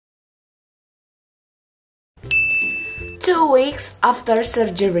2 weeks after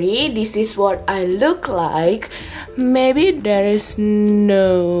surgery, this is what I look like. Maybe there is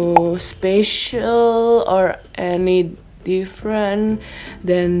no special or any different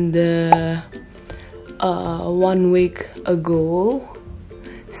than the 1 week ago.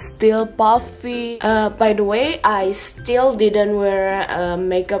 Still puffy. By the way, I still didn't wear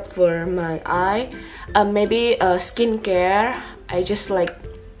makeup for my eye. Maybe skincare. I just like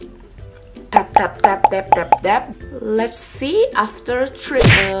tap tap tap tap tap tap. Let's see after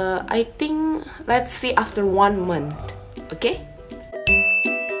I think let's see after 1 month. Okay.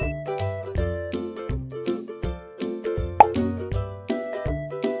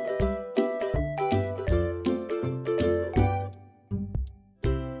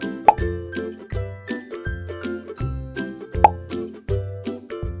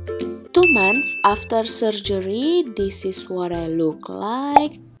 Months after surgery, this is what I look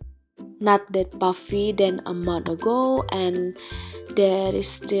like. Not that puffy than a month ago, and there is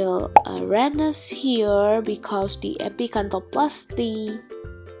still a redness here because the epicanthoplasty.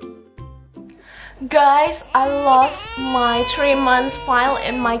 Guys, I lost my 3 months file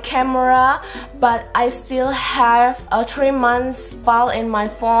in my camera, but I still have a 3 months file in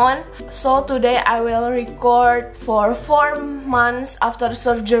my phone. So today I will record for 4 months after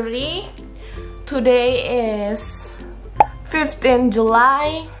surgery. Today is 15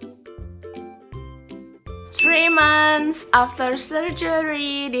 July. 3 months after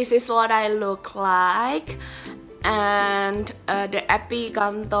surgery, this is what I look like. And the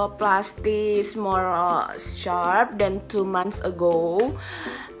epicanthoplasty is more sharp than 2 months ago.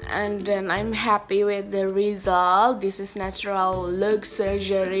 And then I'm happy with the result. This is natural look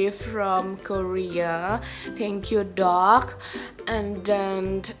surgery from Korea. Thank you, doc. And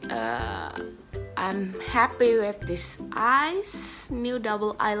then I'm happy with this eyes, new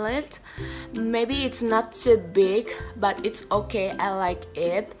double eyelid. Maybe it's not too big, but it's okay. I like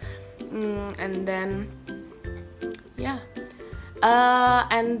it. And then yeah,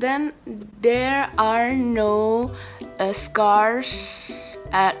 and then there are no scars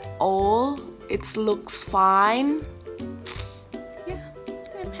at all. It looks fine. Yeah,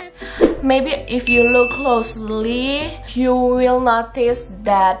 I'm happy. Maybe if you look closely, you will notice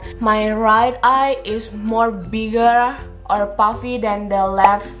that my right eye is more bigger or puffy than the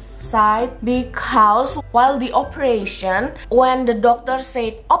left side, because while the operation, when the doctor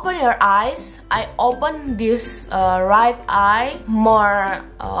said open your eyes, I opened this right eye more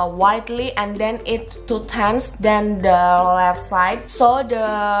widely, and then it's too tense than the left side, so the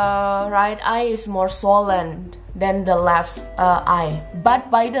right eye is more swollen than the left eye. But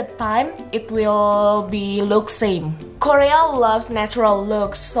by the time it will be look same. Korea loves natural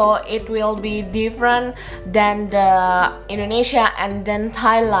looks, so it will be different than the Indonesia and then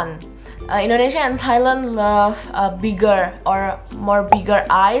Thailand. Indonesia and Thailand love bigger or more bigger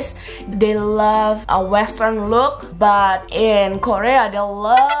eyes. They love a Western look, but in Korea they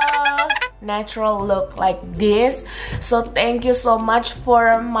love natural look like this. So thank you so much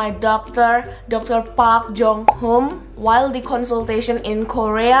for my doctor, Dr. Park Jong-hoon. While the consultation in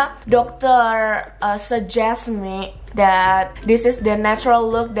Korea, doctor suggests me that this is the natural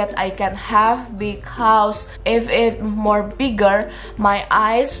look that I can have, because if it more bigger, my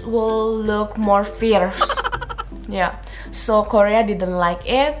eyes will look more fierce. Yeah, so Korea didn't like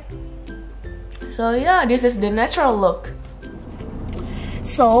it. So yeah, this is the natural look.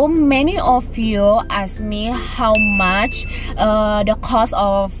 So many of you ask me how much the cost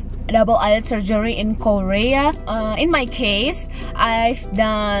of double eyelid surgery in Korea. In my case, I've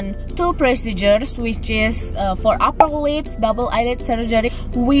done 2 procedures, which is for upper lids double eyelid surgery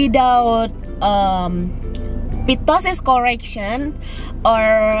without ptosis correction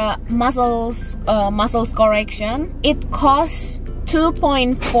or muscles correction. It costs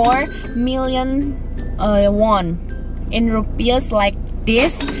 2.4 million won in rupees like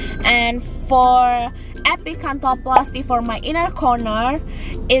this. And for epicanthoplasty for my inner corner,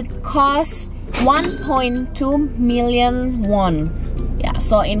 it costs 1.2 million won. Yeah,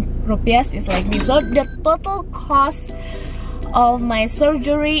 so in rupees is like this. So the total cost of my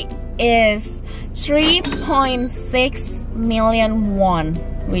surgery is 3.6 million won,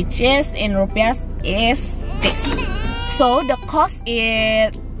 which is in rupees is this. So the cost,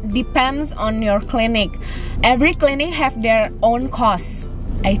 it depends on your clinic. Every clinic have their own cost.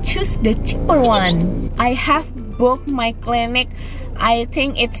 I choose the cheaper one. I have booked my clinic, I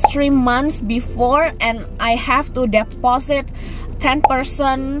think it's 3 months before, and I have to deposit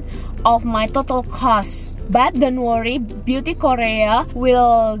 10% of my total cost. But don't worry, Beauty Korea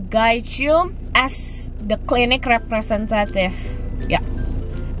will guide you as the clinic representative. Yeah.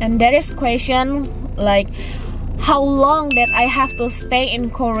 And there is question like, how long that I have to stay in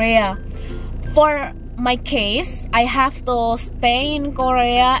Korea. For my case, I have to stay in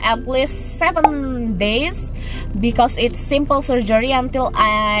Korea at least 7 days because it's simple surgery until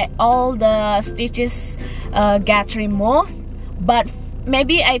all the stitches get removed. But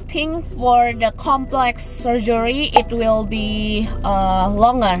maybe I think for the complex surgery it will be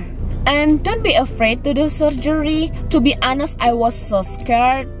longer. And don't be afraid to do surgery. To be honest, I was so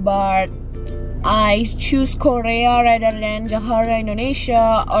scared, but I choose Korea rather than Jakarta,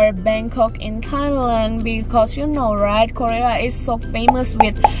 Indonesia, or Bangkok in Thailand because you know, right? Korea is so famous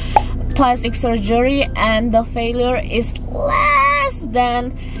with plastic surgery and the failure is less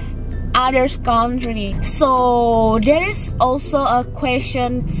than others country. So there is also a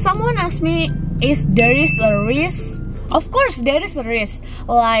question. Someone asked me, is there is a risk? Of course there is a risk,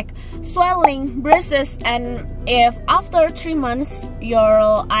 like swelling, bruises, and if after 3 months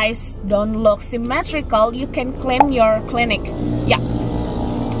your eyes don't look symmetrical, you can claim your clinic. Yeah.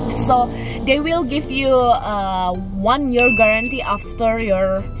 So they will give you a 1 year guarantee after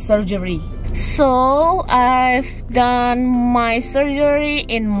your surgery. So I've done my surgery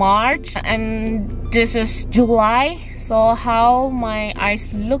in March and this is July. So how my eyes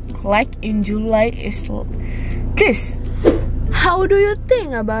look like in July is this. How do you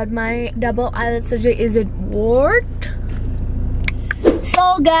think about my double eyelid surgery? Is it worth?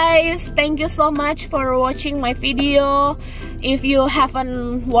 So guys, thank you so much for watching my video. If you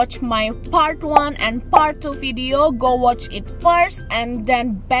haven't watched my part 1 and part 2 video, go watch it first and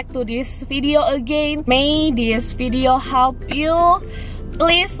then back to this video again. May this video help you.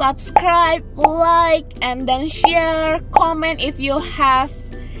 Please subscribe, like, and then share, comment if you have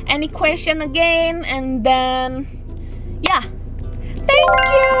any question again, and then yeah, thank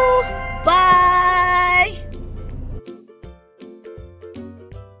you, bye.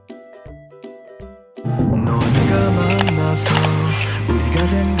 너 내가 만나서 우리가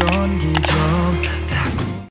된 건 기적